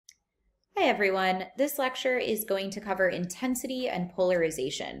Hi everyone, this lecture is going to cover intensity and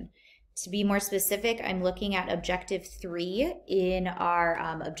polarization. To be more specific, I'm looking at objective 3 in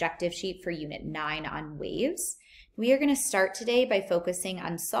our objective sheet for unit 9 on waves. We are going to start today by focusing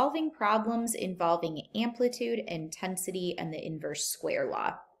on solving problems involving amplitude, intensity, and the inverse square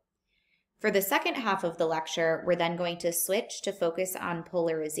law. For the second half of the lecture, we're then going to switch to focus on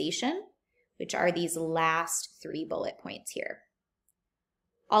polarization, which are these last 3 bullet points here.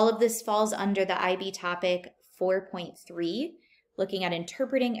 All of this falls under the IB topic 4.3, looking at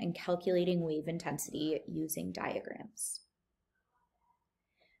interpreting and calculating wave intensity using diagrams.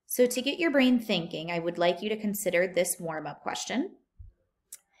 So to get your brain thinking, I would like you to consider this warm-up question.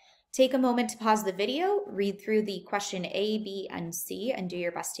 Take a moment to pause the video, read through the question A, B, and C, and do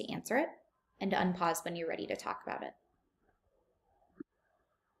your best to answer it, and unpause when you're ready to talk about it.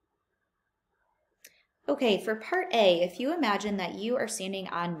 Okay, for part A, if you imagine that you are standing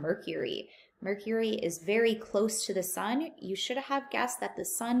on Mercury, Mercury is very close to the sun, you should have guessed that the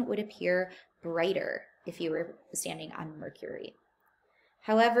sun would appear brighter if you were standing on Mercury.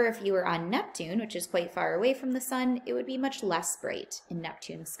 However, if you were on Neptune, which is quite far away from the sun, it would be much less bright in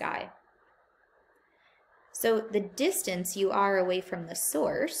Neptune's sky. So the distance you are away from the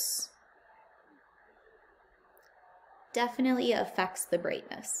source definitely affects the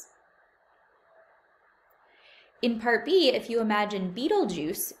brightness. In part B, if you imagine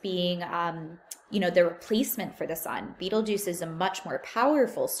Betelgeuse being, the replacement for the sun, Betelgeuse is a much more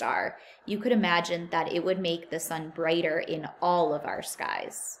powerful star. You could imagine that it would make the sun brighter in all of our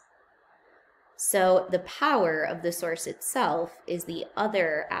skies. So the power of the source itself is the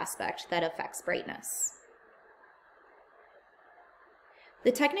other aspect that affects brightness.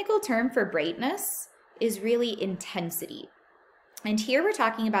 The technical term for brightness is really intensity. And here we're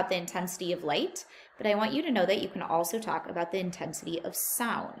talking about the intensity of light, but I want you to know that you can also talk about the intensity of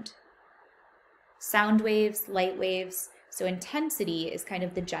sound. Sound waves, light waves, so intensity is kind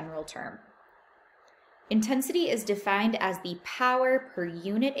of the general term. Intensity is defined as the power per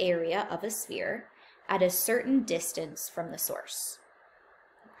unit area of a sphere at a certain distance from the source.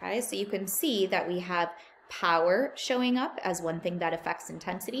 Okay, so you can see that we have power showing up as one thing that affects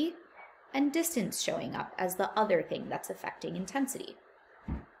intensity, and distance showing up as the other thing that's affecting intensity.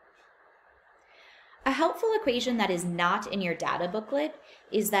 A helpful equation that is not in your data booklet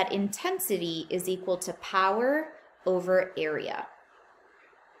is that intensity is equal to power over area.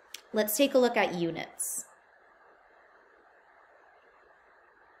 Let's take a look at units.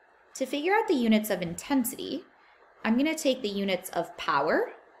 To figure out the units of intensity, I'm going to take the units of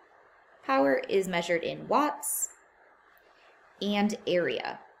power. Power is measured in watts, and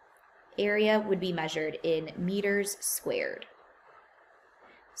area. Area would be measured in meters squared.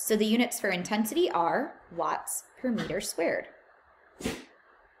 So the units for intensity are watts per meter squared.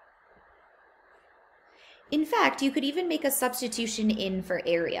 In fact, you could even make a substitution in for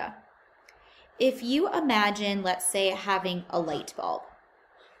area. If you imagine, let's say, having a light bulb.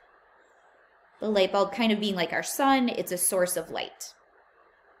 The light bulb kind of being like our sun, it's a source of light.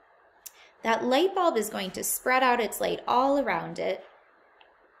 That light bulb is going to spread out its light all around it.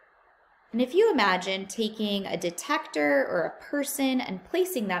 And if you imagine taking a detector or a person and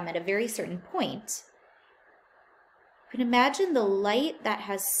placing them at a very certain point, you can imagine the light that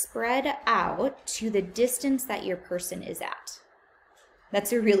has spread out to the distance that your person is at.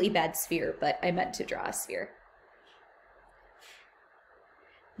 That's a really bad sphere, but I meant to draw a sphere.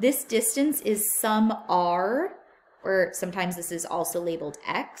 This distance is some r, or sometimes this is also labeled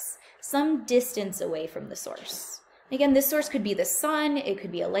x, some distance away from the source. Again, this source could be the sun, it could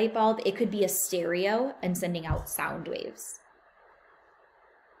be a light bulb, it could be a stereo and sending out sound waves.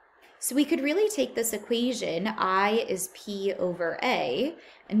 So we could really take this equation, I is P over A,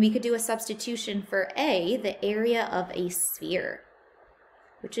 and we could do a substitution for A, the area of a sphere,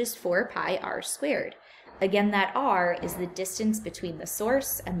 which is 4 pi r squared. Again, that r is the distance between the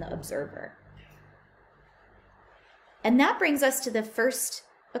source and the observer. And that brings us to the first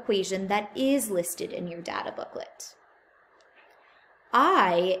equation that is listed in your data booklet.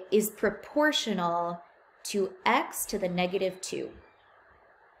 I is proportional to x to the negative 2.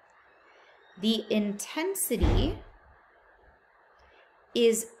 The intensity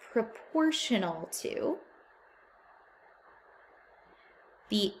is proportional to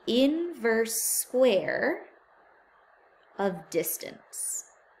the inverse square of distance.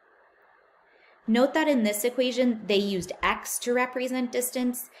 Note that in this equation, they used x to represent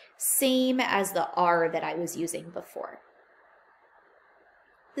distance, same as the r that I was using before.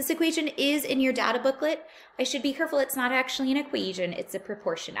 This equation is in your data booklet. I should be careful, it's not actually an equation, it's a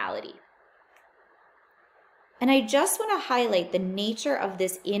proportionality. And I just want to highlight the nature of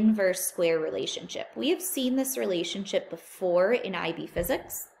this inverse square relationship. We have seen this relationship before in IB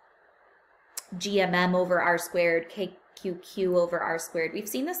physics. GMM over R squared, KQQ over R squared. We've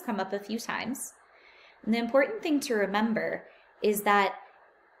seen this come up a few times. And the important thing to remember is that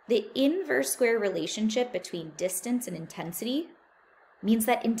the inverse square relationship between distance and intensity means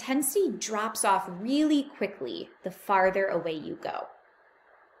that intensity drops off really quickly the farther away you go.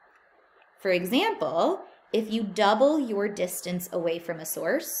 For example, if you double your distance away from a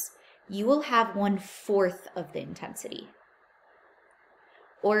source, you will have 1/4 of the intensity.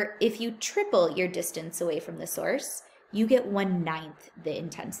 Or if you triple your distance away from the source, you get 1/9 the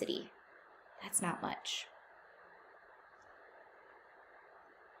intensity. That's not much.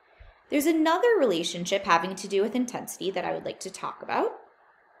 There's another relationship having to do with intensity that I would like to talk about.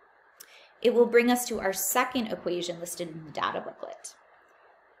 It will bring us to our second equation listed in the data booklet.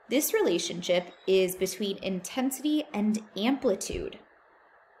 This relationship is between intensity and amplitude.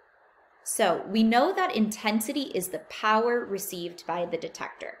 So we know that intensity is the power received by the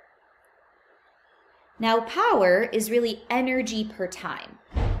detector. Now power is really energy per time.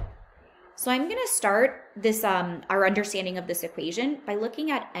 So I'm going to start this our understanding of this equation by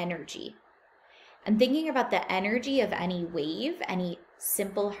looking at energy and thinking about the energy of any wave, any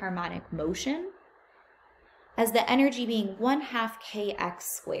simple harmonic motion, as the energy being 1/2 kx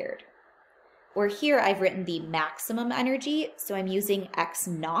squared. Or here I've written the maximum energy, so I'm using x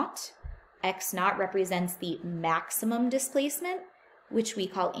naught. X naught represents the maximum displacement, which we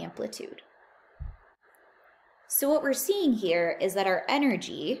call amplitude. So what we're seeing here is that our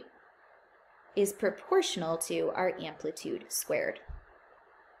energy is proportional to our amplitude squared.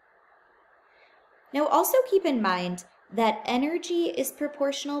 Now also keep in mind that energy is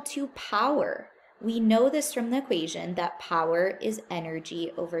proportional to power. We know this from the equation that power is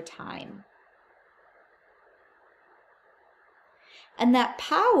energy over time. And that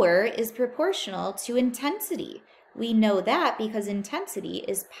power is proportional to intensity. We know that because intensity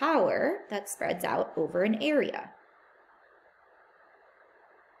is power that spreads out over an area.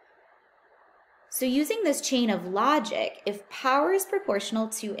 So using this chain of logic, if power is proportional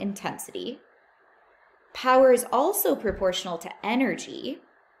to intensity, power is also proportional to energy,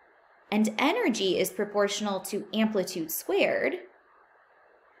 and energy is proportional to amplitude squared,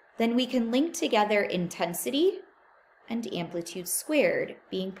 then we can link together intensity and amplitude squared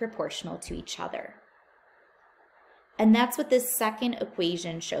being proportional to each other. And that's what this second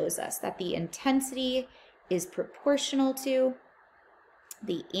equation shows us, that the intensity is proportional to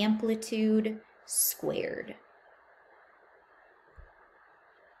the amplitude squared.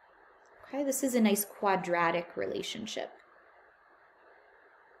 Okay, this is a nice quadratic relationship.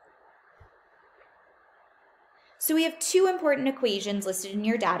 So we have two important equations listed in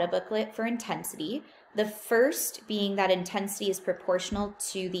your data booklet for intensity. The first being that intensity is proportional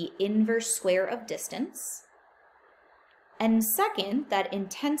to the inverse square of distance. And second, that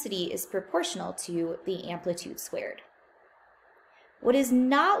intensity is proportional to the amplitude squared. What is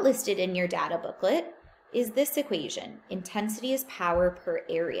not listed in your data booklet is this equation. Intensity is power per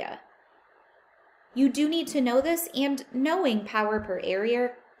area. You do need to know this, and knowing power per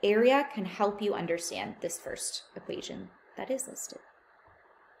area can help you understand this first equation that is listed.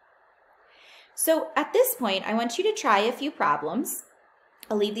 So at this point, I want you to try a few problems.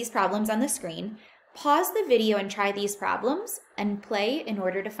 I'll leave these problems on the screen. Pause the video and try these problems and play in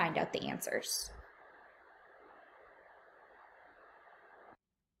order to find out the answers.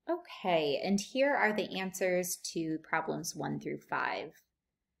 Okay, and here are the answers to problems 1 through 5.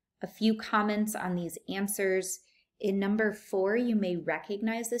 A few comments on these answers. In number 4, you may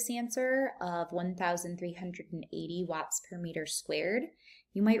recognize this answer of 1,380 watts per meter squared.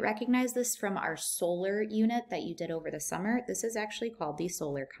 You might recognize this from our solar unit that you did over the summer. This is actually called the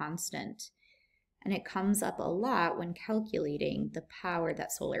solar constant. And it comes up a lot when calculating the power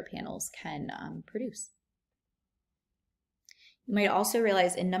that solar panels can produce. You might also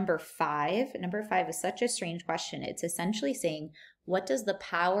realize in number 5 is such a strange question. It's essentially saying, what does the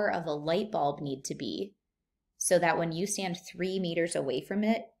power of a light bulb need to be so that when you stand 3 meters away from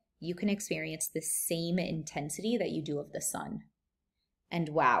it, you can experience the same intensity that you do of the sun? And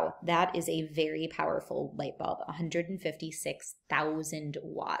wow, that is a very powerful light bulb, 156,000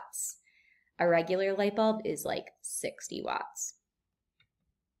 watts. A regular light bulb is like 60 watts.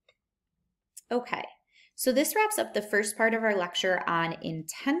 Okay, so this wraps up the first part of our lecture on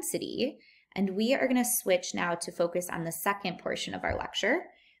intensity, and we are going to switch now to focus on the second portion of our lecture,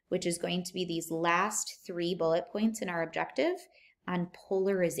 which is going to be these last 3 bullet points in our objective on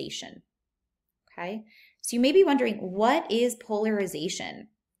polarization. Okay, so you may be wondering, what is polarization?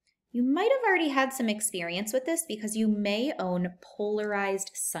 You might have already had some experience with this because you may own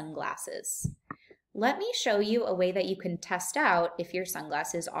polarized sunglasses. Let me show you a way that you can test out if your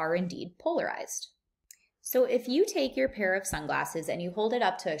sunglasses are indeed polarized. So if you take your pair of sunglasses and you hold it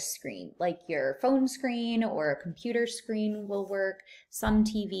up to a screen, like your phone screen or a computer screen will work, some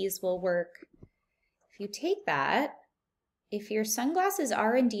TVs will work. If you take that, if your sunglasses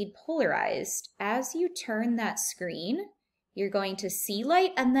are indeed polarized, as you turn that screen, you're going to see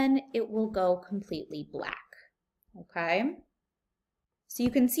light and then it will go completely black, okay? So you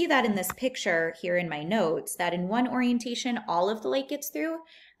can see that in this picture here in my notes, that in one orientation, all of the light gets through,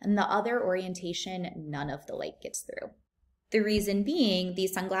 and the other orientation, none of the light gets through. The reason being,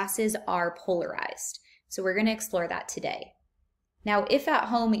 these sunglasses are polarized. So we're gonna explore that today. Now, if at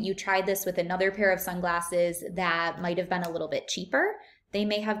home you tried this with another pair of sunglasses that might have been a little bit cheaper, they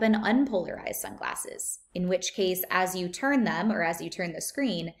may have been unpolarized sunglasses, in which case, as you turn them or as you turn the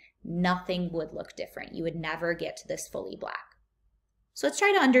screen, nothing would look different. You would never get to this fully black. So let's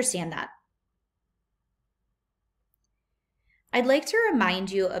try to understand that. I'd like to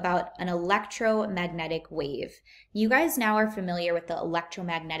remind you about an electromagnetic wave. You guys now are familiar with the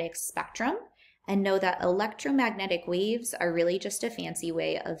electromagnetic spectrum and know that electromagnetic waves are really just a fancy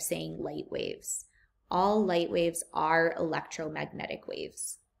way of saying light waves. All light waves are electromagnetic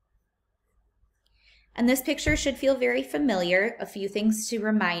waves. And this picture should feel very familiar. A few things to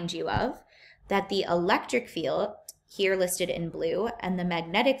remind you of: that the electric field, here listed in blue, and the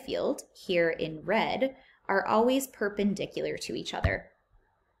magnetic field, here in red, are always perpendicular to each other.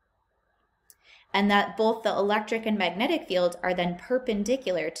 And that both the electric and magnetic field are then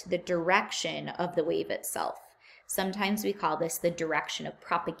perpendicular to the direction of the wave itself. Sometimes we call this the direction of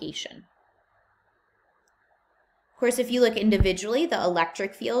propagation. Of course, if you look individually, the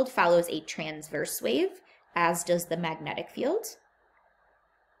electric field follows a transverse wave, as does the magnetic field.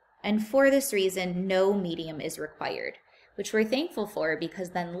 And for this reason, no medium is required, which we're thankful for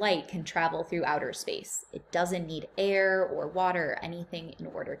because then light can travel through outer space. It doesn't need air or water or anything in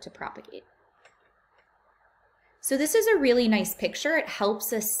order to propagate. So this is a really nice picture. It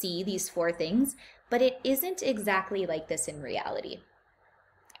helps us see these four things, but it isn't exactly like this in reality.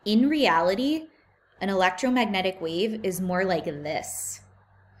 In reality, an electromagnetic wave is more like this,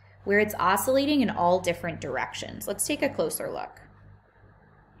 where it's oscillating in all different directions. Let's take a closer look.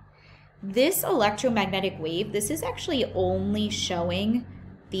 This electromagnetic wave, this is actually only showing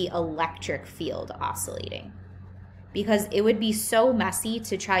the electric field oscillating, because it would be so messy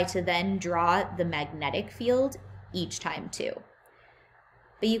to try to then draw the magnetic field each time too.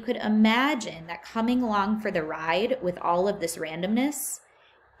 But you could imagine that coming along for the ride with all of this randomness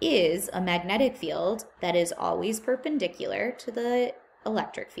is a magnetic field that is always perpendicular to the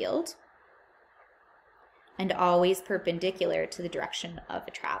electric field and always perpendicular to the direction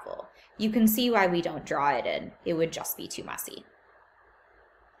of travel. You can see why we don't draw it in. It would just be too messy.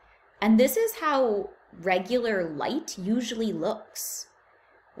 And this is how regular light usually looks,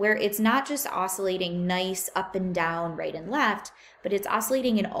 where it's not just oscillating nice up and down, right and left, but it's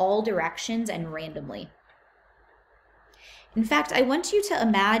oscillating in all directions and randomly. In fact, I want you to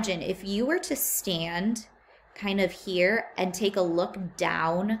imagine if you were to stand kind of here and take a look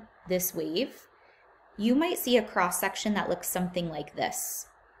down this wave, you might see a cross-section that looks something like this.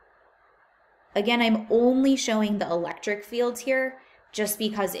 Again, I'm only showing the electric fields here just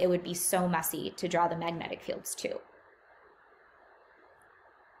because it would be so messy to draw the magnetic fields too.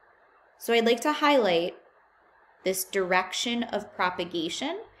 So I'd like to highlight this direction of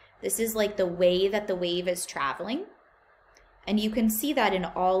propagation. This is like the way that the wave is traveling. And you can see that in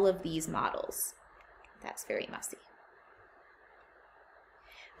all of these models. That's very messy.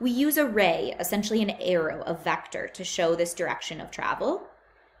 We use a ray, essentially an arrow, a vector, to show this direction of travel.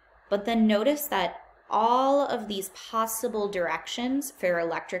 But then notice that all of these possible directions for your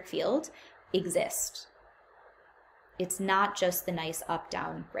electric field exist. It's not just the nice up,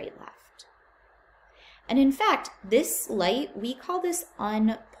 down, right, left. And in fact, this light, we call this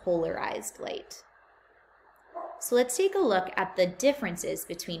unpolarized light. So let's take a look at the differences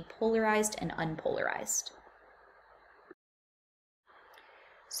between polarized and unpolarized.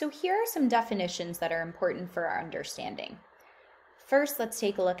 So here are some definitions that are important for our understanding. First, let's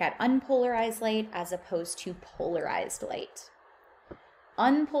take a look at unpolarized light as opposed to polarized light.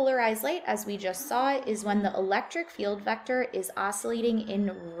 Unpolarized light, as we just saw, is when the electric field vector is oscillating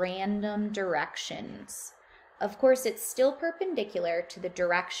in random directions. Of course, it's still perpendicular to the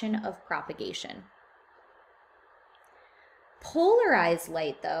direction of propagation. Polarized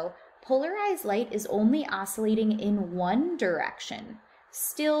light, though, polarized light is only oscillating in one direction,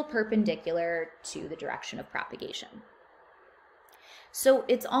 still perpendicular to the direction of propagation. So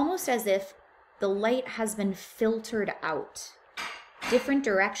it's almost as if the light has been filtered out. Different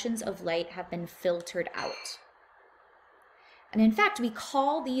directions of light have been filtered out. And in fact, we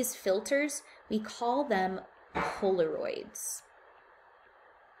call these filters, we call them Polaroids.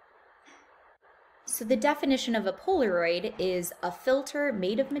 So the definition of a Polaroid is a filter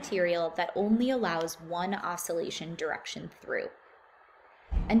made of material that only allows one oscillation direction through.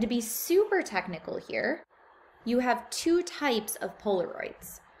 And to be super technical here, you have two types of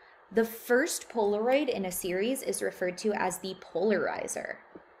Polaroids. The first Polaroid in a series is referred to as the polarizer.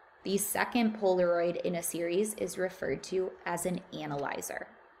 The second Polaroid in a series is referred to as an analyzer.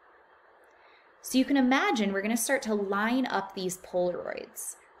 So you can imagine we're going to start to line up these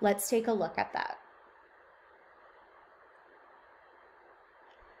Polaroids. Let's take a look at that.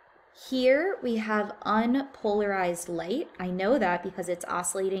 Here we have unpolarized light. I know that because it's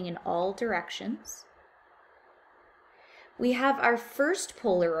oscillating in all directions. We have our first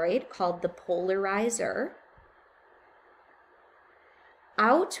Polaroid called the polarizer.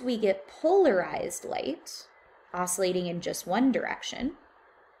 Out we get polarized light, oscillating in just one direction.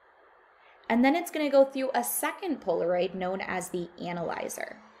 And then it's going to go through a second Polaroid known as the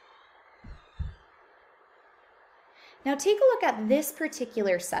analyzer. Now take a look at this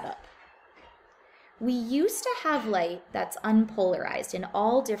particular setup. We used to have light that's unpolarized in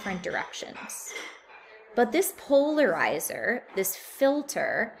all different directions. But this polarizer, this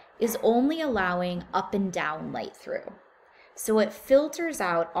filter, is only allowing up and down light through. So it filters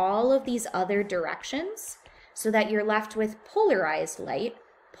out all of these other directions so that you're left with polarized light,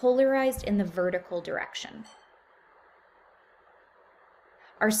 polarized in the vertical direction.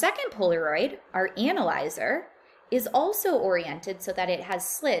 Our second Polaroid, our analyzer, is also oriented so that it has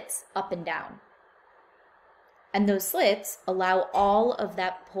slits up and down. And those slits allow all of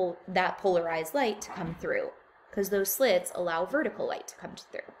that polarized light to come through, because those slits allow vertical light to come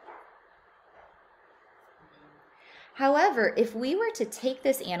through. However, if we were to take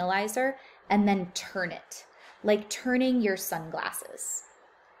this analyzer and then turn it, like turning your sunglasses,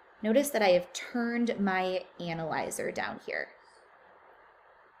 notice that I have turned my analyzer down here.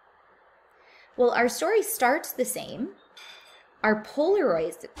 Well, our story starts the same. Our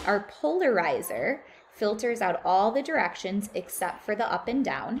polarizer filters out all the directions except for the up and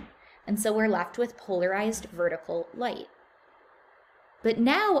down, and so we're left with polarized vertical light. But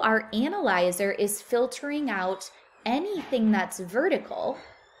now our analyzer is filtering out anything that's vertical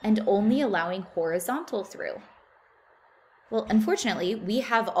and only allowing horizontal through. Well, unfortunately, we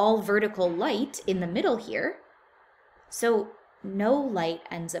have all vertical light in the middle here, so no light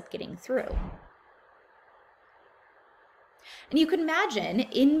ends up getting through. And you can imagine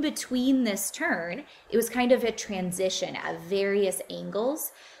in between this turn, it was kind of a transition at various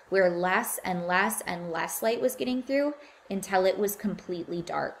angles where less and less and less light was getting through until it was completely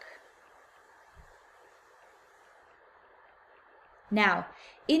dark. Now,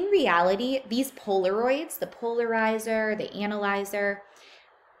 in reality, these Polaroids, the polarizer, the analyzer,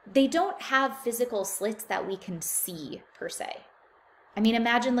 they don't have physical slits that we can see per se. I mean,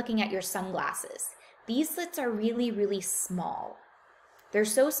 imagine looking at your sunglasses. These slits are really, really small. They're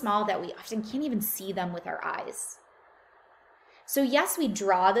so small that we often can't even see them with our eyes. So yes, we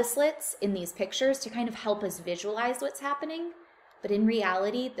draw the slits in these pictures to kind of help us visualize what's happening, but in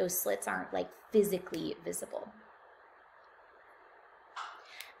reality, those slits aren't like physically visible.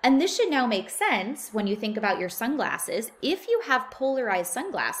 And this should now make sense when you think about your sunglasses. If you have polarized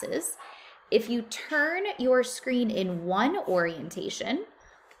sunglasses, if you turn your screen in one orientation,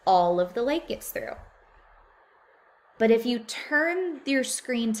 all of the light gets through. But if you turn your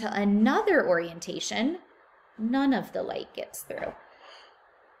screen to another orientation, none of the light gets through.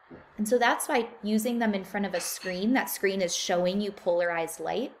 And so that's why using them in front of a screen, that screen is showing you polarized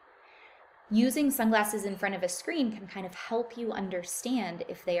light. Using sunglasses in front of a screen can kind of help you understand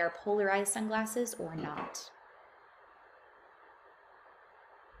if they are polarized sunglasses or not.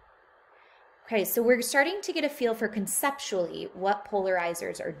 Okay, so we're starting to get a feel for conceptually what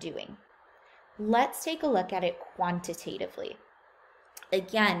polarizers are doing. Let's take a look at it quantitatively.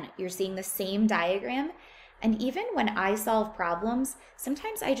 Again, you're seeing the same diagram, and even when I solve problems,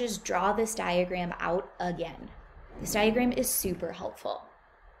 sometimes I just draw this diagram out again. This diagram is super helpful.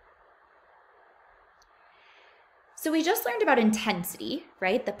 So we just learned about intensity,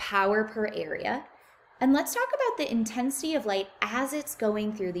 right? The power per area. And let's talk about the intensity of light as it's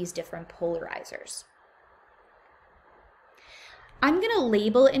going through these different polarizers. I'm going to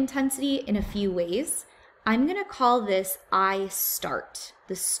label intensity in a few ways. I'm going to call this I start,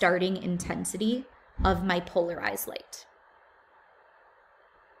 the starting intensity of my polarized light.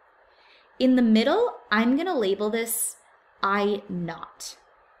 In the middle, I'm going to label this I naught.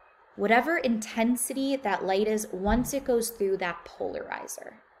 Whatever intensity that light is once it goes through that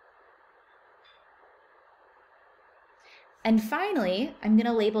polarizer. And finally, I'm going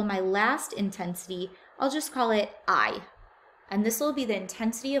to label my last intensity, I'll just call it I. And this will be the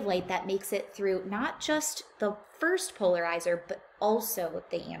intensity of light that makes it through not just the first polarizer, but also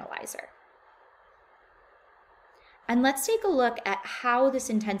the analyzer. And let's take a look at how this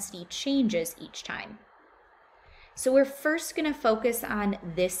intensity changes each time. So we're first going to focus on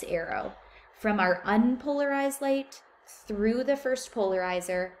this arrow, from our unpolarized light through the first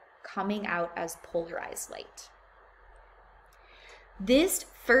polarizer, coming out as polarized light. This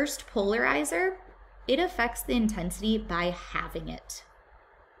first polarizer, it affects the intensity by halving it.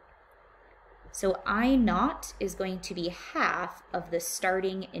 So I naught is going to be half of the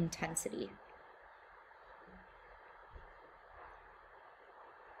starting intensity.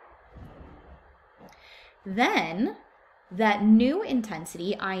 Then that new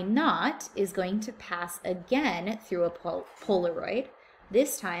intensity, I naught, is going to pass again through a Polaroid,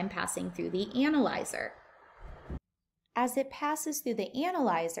 this time passing through the analyzer. As it passes through the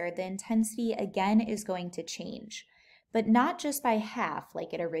analyzer, the intensity again is going to change, but not just by half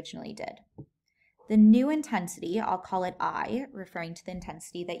like it originally did. The new intensity, I'll call it I, referring to the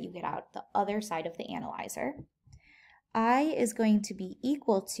intensity that you get out the other side of the analyzer. I is going to be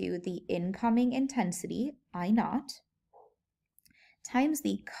equal to the incoming intensity, I naught, times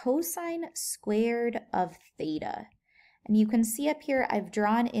the cosine squared of theta. And you can see up here I've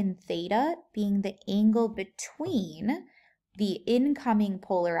drawn in theta being the angle between the incoming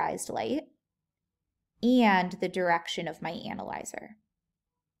polarized light and the direction of my analyzer.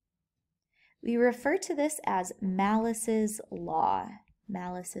 We refer to this as Malice's law.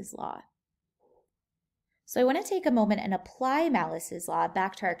 Malice's law. So I want to take a moment and apply Malice's law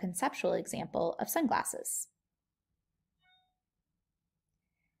back to our conceptual example of sunglasses.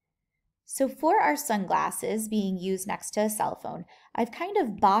 So for our sunglasses being used next to a cell phone, I've kind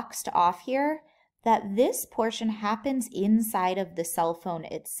of boxed off here that this portion happens inside of the cell phone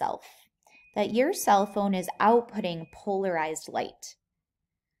itself, that your cell phone is outputting polarized light.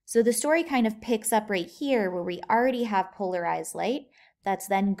 So the story kind of picks up right here where we already have polarized light that's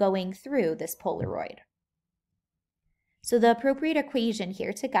then going through this Polaroid. So the appropriate equation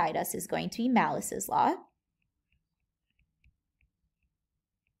here to guide us is going to be Malice's law.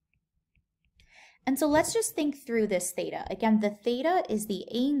 And so let's just think through this theta. Again, the theta is the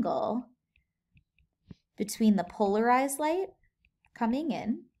angle between the polarized light coming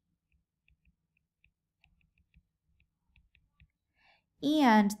in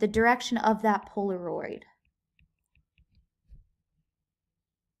and the direction of that Polaroid.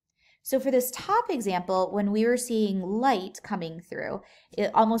 So for this top example, when we were seeing light coming through, it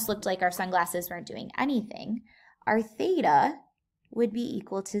almost looked like our sunglasses weren't doing anything. Our theta would be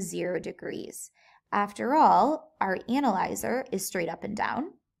equal to 0 degrees. After all, our analyzer is straight up and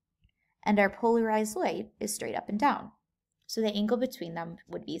down, and our polarized light is straight up and down. So the angle between them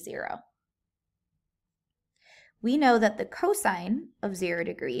would be 0. We know that the cosine of 0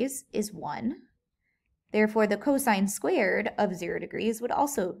 degrees is 1. Therefore, the cosine squared of 0 degrees would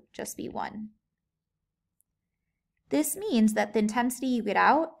also just be 1. This means that the intensity you get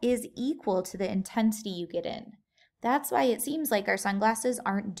out is equal to the intensity you get in. That's why it seems like our sunglasses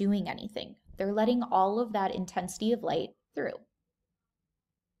aren't doing anything. They're letting all of that intensity of light through.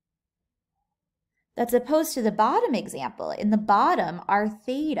 That's opposed to the bottom example. In the bottom, our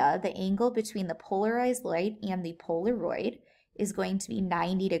theta, the angle between the polarized light and the Polaroid, is going to be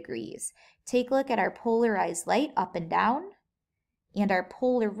 90 degrees. Take a look at our polarized light up and down, and our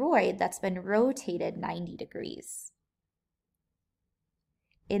Polaroid that's been rotated 90 degrees.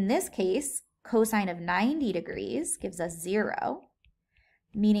 In this case, cosine of 90 degrees gives us 0,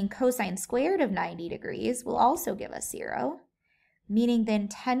 meaning cosine squared of 90 degrees will also give us 0, meaning the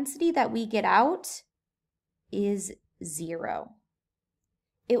intensity that we get out is 0.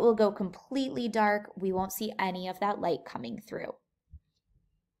 It will go completely dark. We won't see any of that light coming through.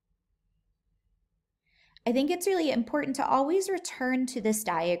 I think it's really important to always return to this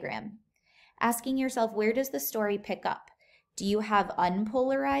diagram, asking yourself, where does the story pick up? Do you have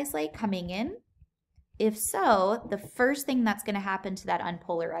unpolarized light coming in? If so, the first thing that's going to happen to that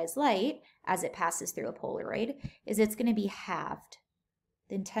unpolarized light as it passes through a Polaroid is it's going to be halved.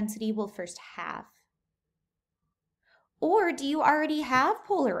 The intensity will first halve. Or do you already have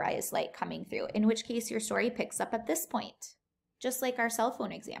polarized light coming through, in which case your story picks up at this point, just like our cell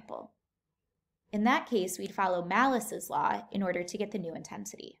phone example. In that case, we'd follow Malice's law in order to get the new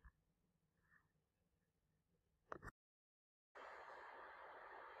intensity.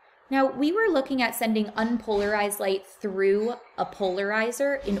 Now, we were looking at sending unpolarized light through a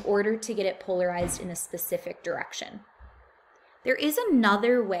polarizer in order to get it polarized in a specific direction. There is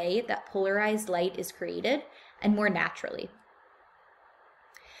another way that polarized light is created, and more naturally.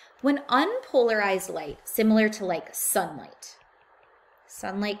 When unpolarized light, similar to like sunlight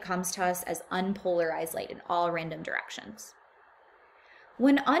comes to us as unpolarized light in all random directions.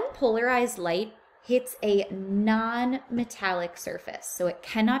 When unpolarized light hits a non-metallic surface, so it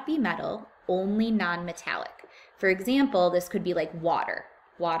cannot be metal, only non-metallic. For example, this could be like water.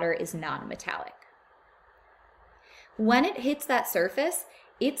 Water is non-metallic. When it hits that surface,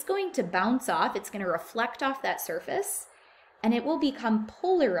 it's going to bounce off, it's going to reflect off that surface, and it will become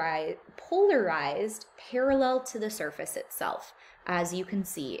polarized parallel to the surface itself, as you can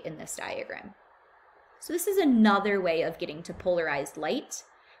see in this diagram. So this is another way of getting to polarized light.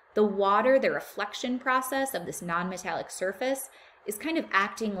 The water, the reflection process of this non-metallic surface, is kind of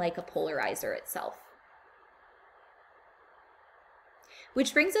acting like a polarizer itself.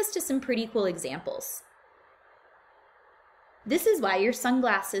 Which brings us to some pretty cool examples. This is why your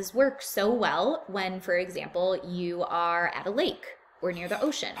sunglasses work so well when, for example, you are at a lake or near the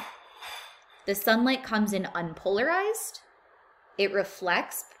ocean. The sunlight comes in unpolarized. It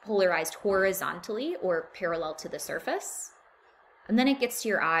reflects polarized horizontally or parallel to the surface. And then it gets to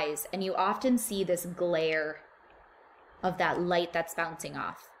your eyes, and you often see this glare of that light that's bouncing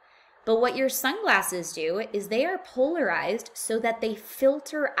off. But what your sunglasses do is they are polarized so that they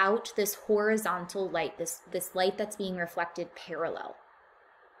filter out this horizontal light, this light that's being reflected parallel.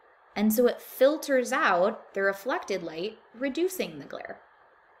 And so it filters out the reflected light, reducing the glare.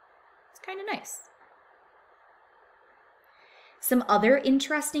 It's kind of nice. Some other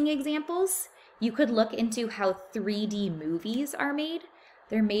interesting examples, you could look into how 3D movies are made.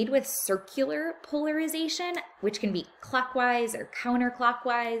 They're made with circular polarization, which can be clockwise or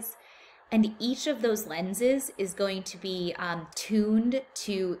counterclockwise. And each of those lenses is going to be tuned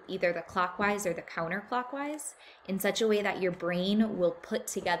to either the clockwise or the counterclockwise in such a way that your brain will put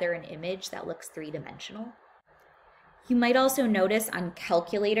together an image that looks three-dimensional. You might also notice on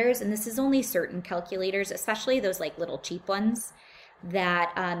calculators, and this is only certain calculators, especially those like little cheap ones,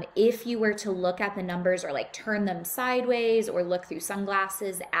 that if you were to look at the numbers or like turn them sideways or look through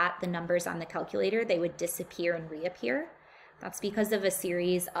sunglasses at the numbers on the calculator, they would disappear and reappear. That's because of a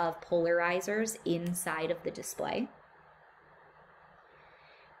series of polarizers inside of the display.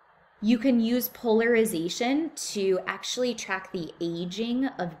 You can use polarization to actually track the aging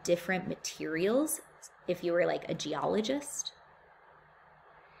of different materials if you were like a geologist.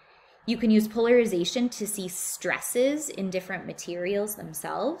 You can use polarization to see stresses in different materials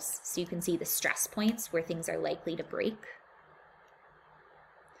themselves, so you can see the stress points where things are likely to break.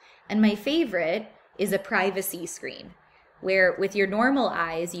 And my favorite is a privacy screen, where with your normal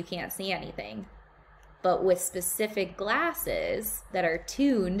eyes you can't see anything, but with specific glasses that are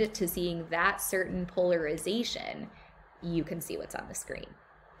tuned to seeing that certain polarization, you can see what's on the screen.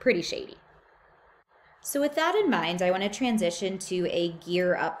 Pretty shady. So with that in mind, I want to transition to a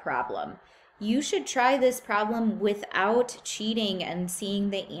gear up problem. You should try this problem without cheating and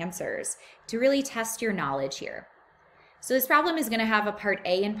seeing the answers to really test your knowledge here. So this problem is going to have a part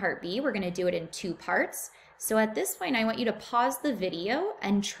A and part B. We're going to do it in 2 parts. So at this point, I want you to pause the video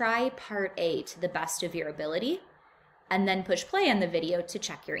and try part A to the best of your ability, and then push play on the video to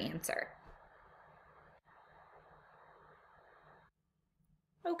check your answer.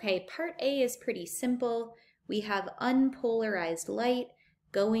 Okay, part A is pretty simple. We have unpolarized light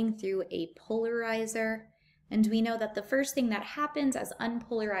going through a polarizer, and we know that the first thing that happens as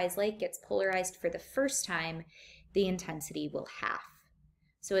unpolarized light gets polarized for the first time, the intensity will half.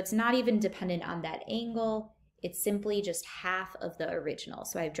 So it's not even dependent on that angle, it's simply just half of the original.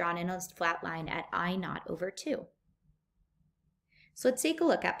 So I've drawn in a flat line at I0 over 2. So let's take a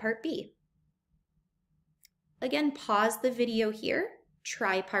look at part B. Again, pause the video here,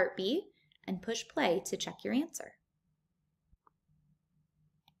 try part B, and push play to check your answer.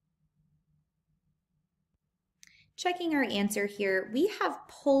 Checking our answer here, we have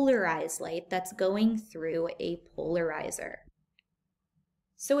polarized light that's going through a polarizer.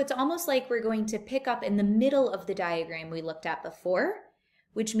 So it's almost like we're going to pick up in the middle of the diagram we looked at before,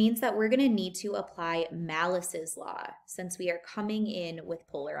 which means that we're going to need to apply Malice's law since we are coming in with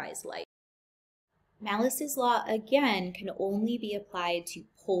polarized light. Malice's law, again, can only be applied to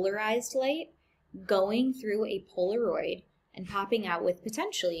polarized light going through a Polaroid and popping out with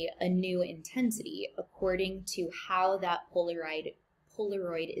potentially a new intensity according to how that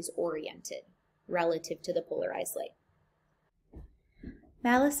Polaroid is oriented relative to the polarized light.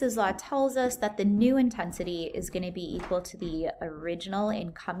 Malice's law tells us that the new intensity is going to be equal to the original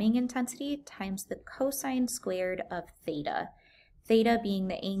incoming intensity times the cosine squared of theta. Theta being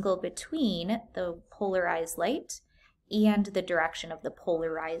the angle between the polarized light and the direction of the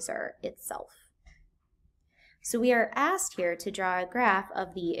polarizer itself. So we are asked here to draw a graph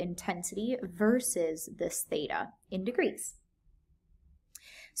of the intensity versus this theta in degrees.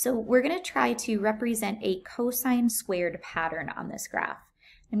 So we're going to try to represent a cosine squared pattern on this graph.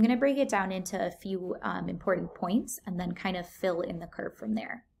 I'm going to break it down into a few important points and then kind of fill in the curve from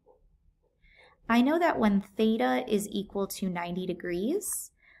there. I know that when theta is equal to 90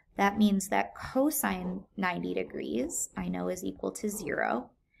 degrees, that means that cosine 90 degrees I know is equal to 0.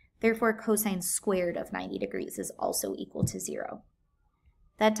 Therefore, cosine squared of 90 degrees is also equal to 0.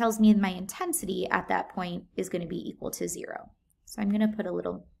 That tells me my intensity at that point is going to be equal to 0. So I'm going to put a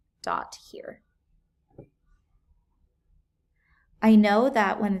little dot here. I know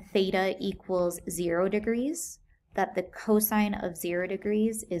that when theta equals 0 degrees, that the cosine of 0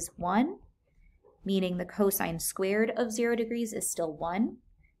 degrees is 1, meaning the cosine squared of 0 degrees is still 1,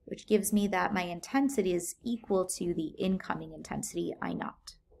 which gives me that my intensity is equal to the incoming intensity, I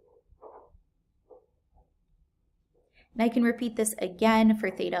naught. And I can repeat this again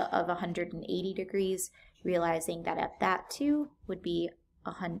for theta of 180 degrees, realizing that at that too would be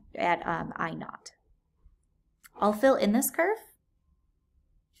at I naught. I'll fill in this curve,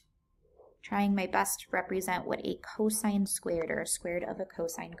 trying my best to represent what a cosine squared or a squared of a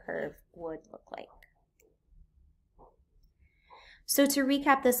cosine curve would look like. So to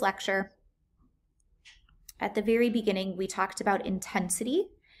recap this lecture, at the very beginning we talked about intensity,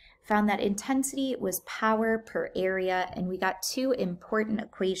 found that intensity was power per area, and we got two important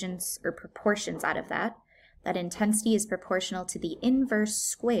equations or proportions out of that. That intensity is proportional to the inverse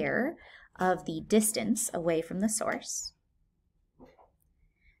square of the distance away from the source,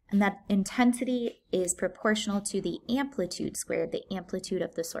 and that intensity is proportional to the amplitude squared, the amplitude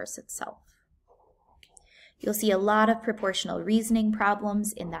of the source itself. You'll see a lot of proportional reasoning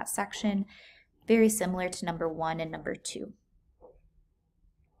problems in that section, very similar to number 1 and number 2.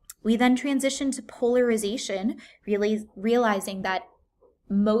 We then transition to polarization, realizing that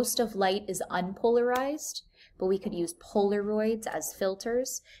most of light is unpolarized, but we could use Polaroids as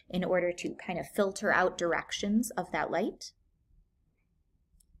filters in order to kind of filter out directions of that light.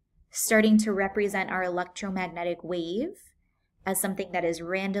 Starting to represent our electromagnetic wave as something that is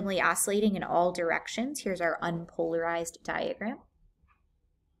randomly oscillating in all directions. Here's our unpolarized diagram.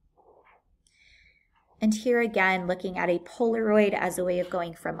 And here again, looking at a Polaroid as a way of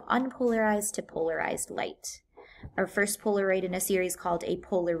going from unpolarized to polarized light. Our first Polaroid in a series called a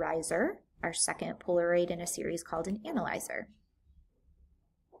polarizer, our second Polaroid in a series called an analyzer.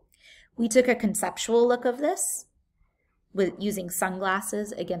 We took a conceptual look of this with using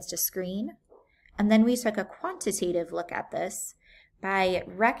sunglasses against a screen, and then we took a quantitative look at this by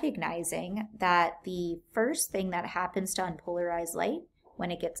recognizing that the first thing that happens to unpolarized light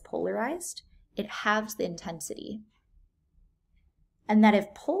when it gets polarized, it halves the intensity. And that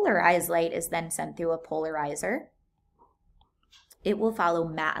if polarized light is then sent through a polarizer, it will follow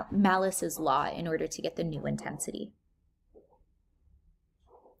Malice's law in order to get the new intensity.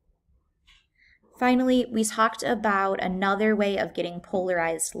 Finally, we talked about another way of getting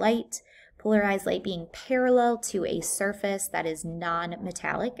polarized light being parallel to a surface that is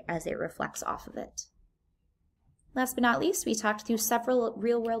non-metallic as it reflects off of it. Last but not least, we talked through several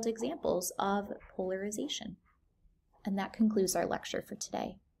real-world examples of polarization. And that concludes our lecture for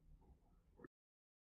today.